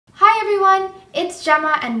everyone, it's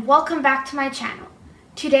Gemma and welcome back to my channel.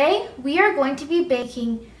 Today we are going to be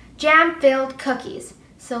baking jam-filled cookies,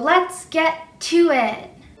 so let's get to it.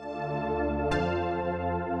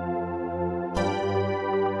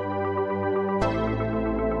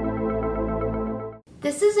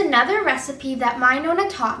 This is another recipe that my Nonna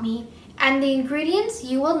taught me, and the ingredients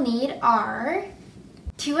you will need are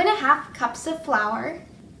 2½ cups of flour,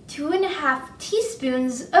 2½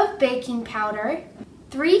 teaspoons of baking powder,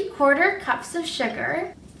 3/4 cups of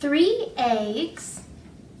sugar, 3 eggs,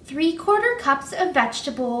 3/4 cups of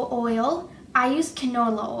vegetable oil, I use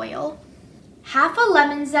canola oil, half a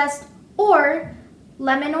lemon zest or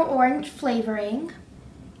lemon or orange flavoring,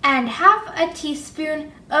 and half a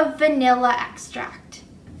teaspoon of vanilla extract.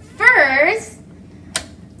 First,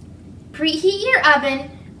 preheat your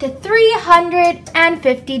oven to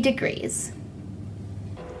 350 degrees.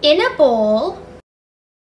 In a bowl,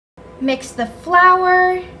 mix the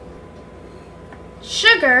flour,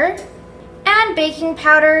 sugar, and baking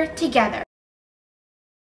powder together.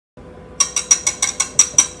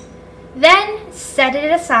 Then set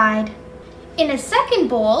it aside. In a second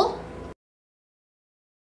bowl,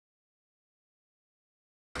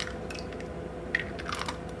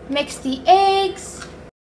 mix the eggs,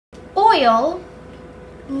 oil,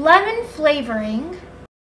 lemon flavoring,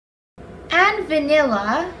 and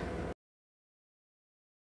vanilla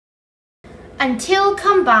until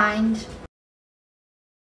combined.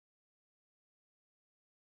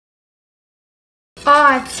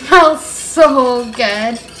 Oh, it smells so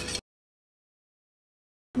good.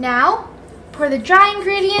 Now, pour the dry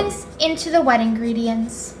ingredients into the wet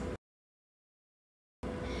ingredients.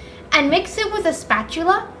 And mix it with a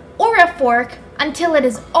spatula or a fork until it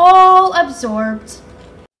is all absorbed.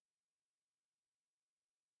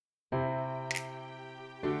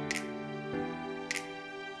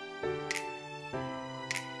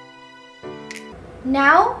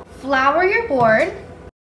 Now, flour your board.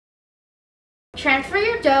 Transfer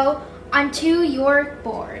your dough onto your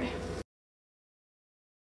board.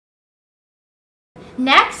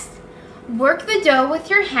 Next, work the dough with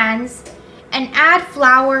your hands and add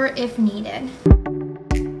flour if needed.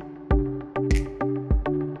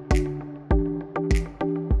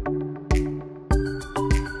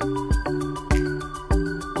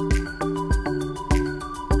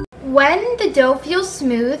 When the dough feels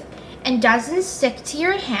smooth and doesn't stick to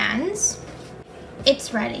your hands,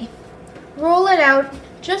 it's ready. Roll it out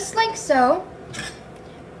just like so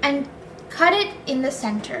and cut it in the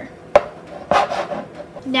center.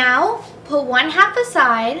 Now, put 1/2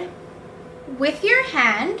 aside. With your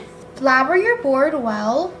hand, flour your board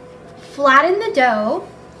well, flatten the dough,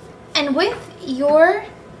 and with your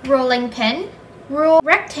rolling pin, roll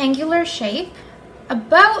rectangular shape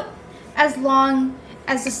about as long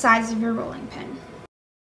as the size of your rolling pin.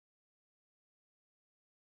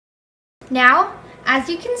 Now, as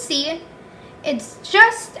you can see, it's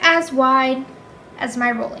just as wide as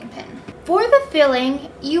my rolling pin. For the filling,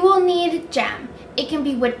 you will need jam. It can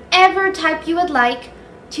be whatever type you would like.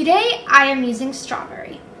 Today, I am using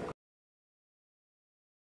strawberry.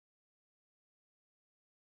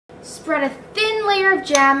 Spread a thin layer of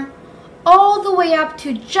jam all the way up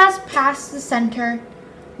to just past the center,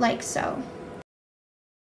 like so.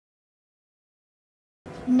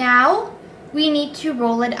 Now, we need to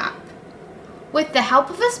roll it up. With the help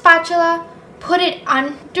of a spatula, put it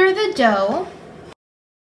under the dough,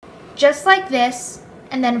 just like this,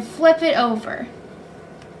 and then flip it over.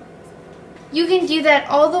 You can do that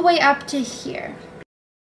all the way up to here.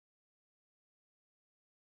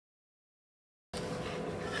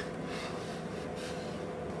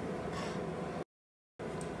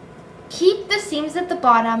 Keep the seams at the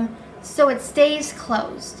bottom so it stays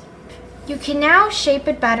closed. You can now shape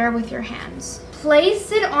it better with your hands.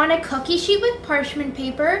 Place it on a cookie sheet with parchment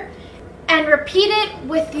paper and repeat it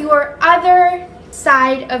with your other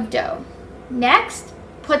side of dough. Next,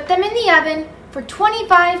 put them in the oven for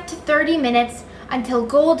 25 to 30 minutes until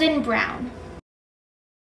golden brown.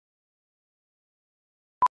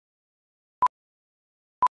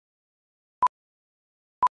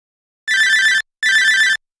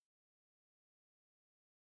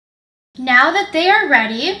 Now that they are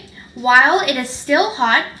ready, while it is still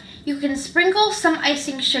hot, you can sprinkle some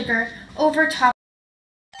icing sugar over top.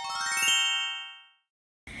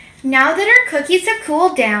 Now that our cookies have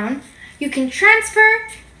cooled down, you can transfer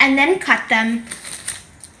and then cut them.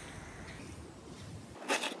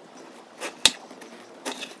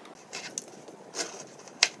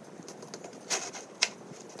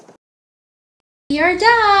 We are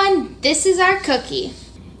done! This is our cookie.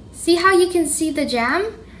 See how you can see the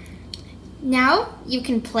jam? Now you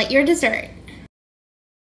can plate your dessert.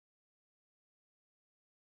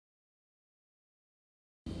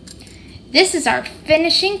 This is our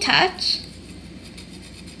finishing touch.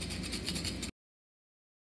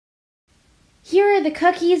 Here are the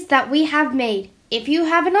cookies that we have made. If you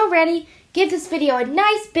haven't already, give this video a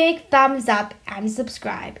nice big thumbs up and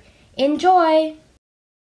subscribe. Enjoy!